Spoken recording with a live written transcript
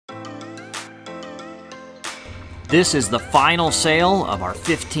This is the final sail of our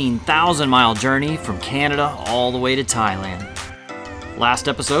 15,000 mile journey from Canada all the way to Thailand. Last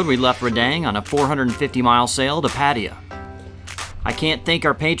episode, we left Redang on a 450 mile sail to Pattaya. I can't thank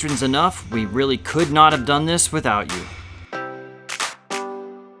our patrons enough. We really could not have done this without you.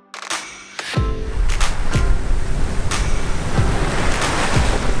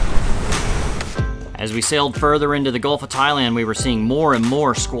 As we sailed further into the Gulf of Thailand, we were seeing more and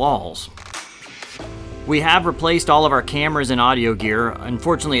more squalls. We have replaced all of our cameras and audio gear.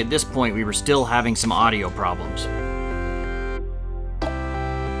 Unfortunately, at this point, we were still having some audio problems.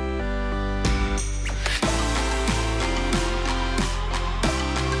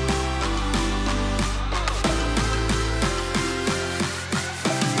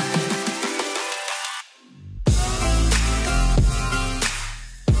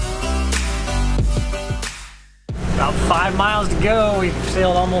 About 5 miles to go. We've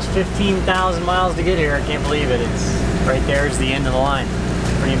sailed almost 15,000 miles to get here. I can't believe it. It's right there is the end of the line.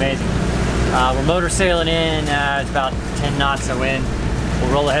 Pretty amazing. We're motor sailing in. It's about 10 knots of wind.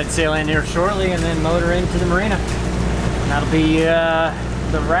 We'll roll ahead sail in here shortly and then motor into the marina. And that'll be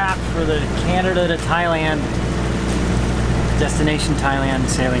the wrap for the Canada to Thailand, destination Thailand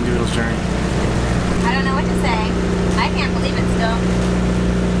sailing Doodles journey. I don't know what to say. I can't believe it still.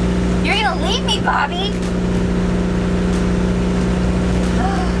 You're gonna leave me, Bobby!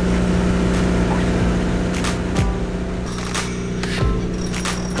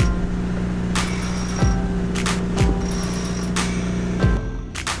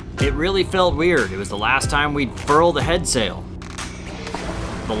 It really felt weird. It was the last time we'd furl the head sail.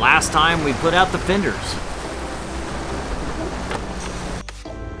 The last time we put out the fenders.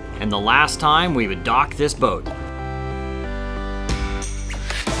 And the last time we would dock this boat.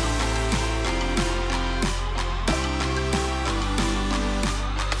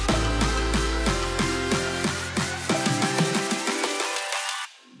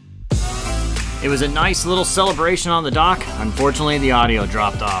 It was a nice little celebration on the dock. Unfortunately, the audio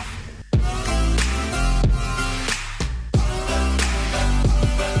dropped off.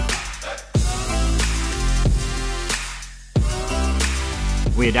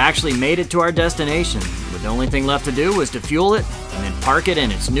 We had actually made it to our destination, but the only thing left to do was to fuel it and then park it in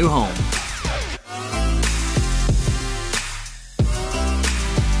its new home.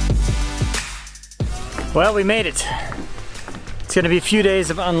 Well, we made it. It's gonna be a few days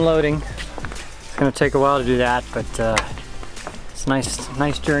of unloading. It's gonna take a while to do that, but it's a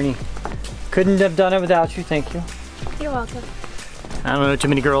nice journey. Couldn't have done it without you, thank you. You're welcome. I don't know too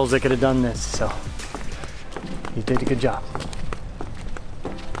many girls that could have done this, so you did a good job.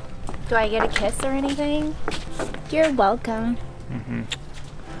 Do I get a kiss or anything? You're welcome.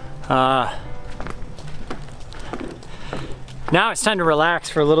 Now it's time to relax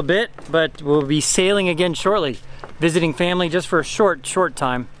for a little bit, but we'll be sailing again shortly. Visiting family just for a short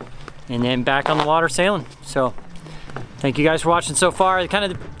time, and then back on the water sailing. So thank you guys for watching so far.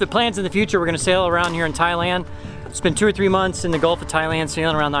 Kind of the plans in the future, we're gonna sail around here in Thailand. Spend 2 or 3 months in the Gulf of Thailand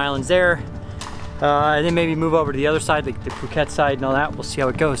sailing around the islands there. And then maybe move over to the other side, like the Phuket side and all that. We'll see how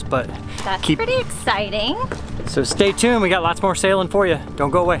it goes, but that's pretty exciting. So stay tuned, we got lots more sailing for you.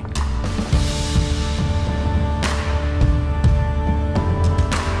 Don't go away.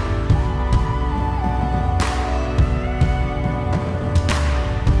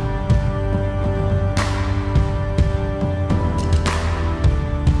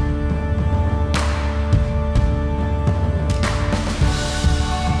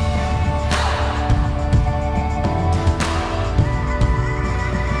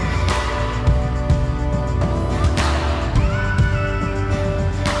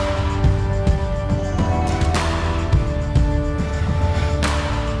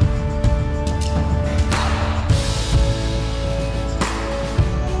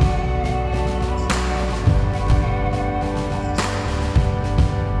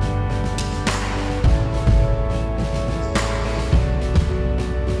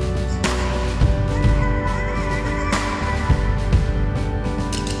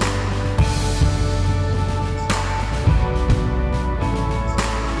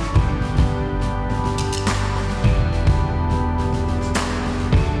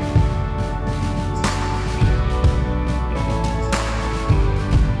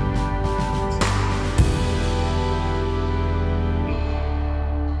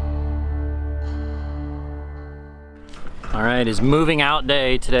 All right, it's moving out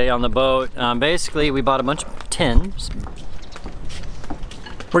day today on the boat. Basically, we bought a bunch of tins.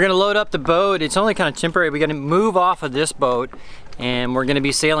 We're gonna load up the boat. It's only kind of temporary. We're gonna move off of this boat and we're gonna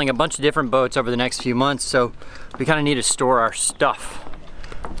be sailing a bunch of different boats over the next few months. So we kind of need to store our stuff.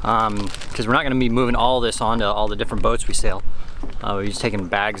 because we're not going to be moving all this onto all the different boats we sail. We're just taking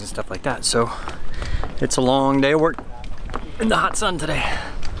bags and stuff like that. So it's a long day of work in the hot sun today.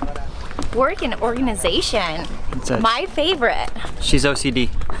 Work and organization. My favorite. She's OCD.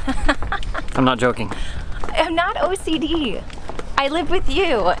 I'm not joking. I'm not OCD. I live with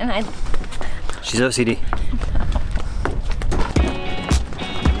you, and She's OCD.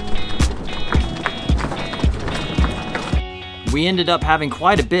 We ended up having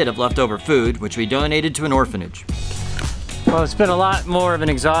quite a bit of leftover food, which we donated to an orphanage. Well, it's been a lot more of an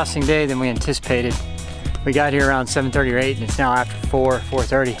exhausting day than we anticipated. We got here around 7:30 or 8, and it's now after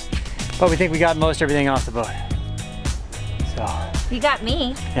 4:30. But we think we got most everything off the boat. So. You got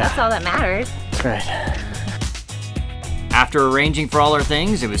me. Yeah. That's all that matters. That's right. After arranging for all our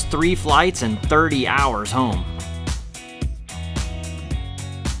things, it was 3 flights and 30 hours home.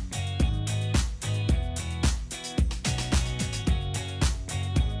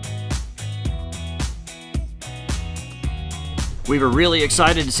 We were really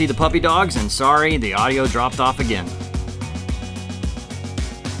excited to see the puppy dogs, and sorry, the audio dropped off again.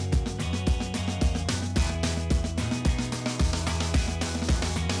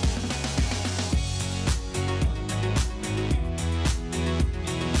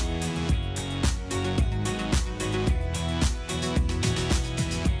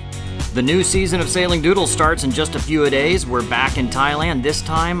 The new season of Sailing Doodles starts in just a few days. We're back in Thailand, this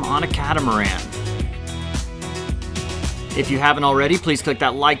time on a catamaran. If you haven't already, please click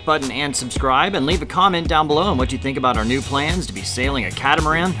that like button and subscribe, and leave a comment down below on what you think about our new plans to be sailing a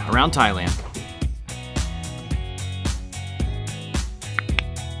catamaran around Thailand.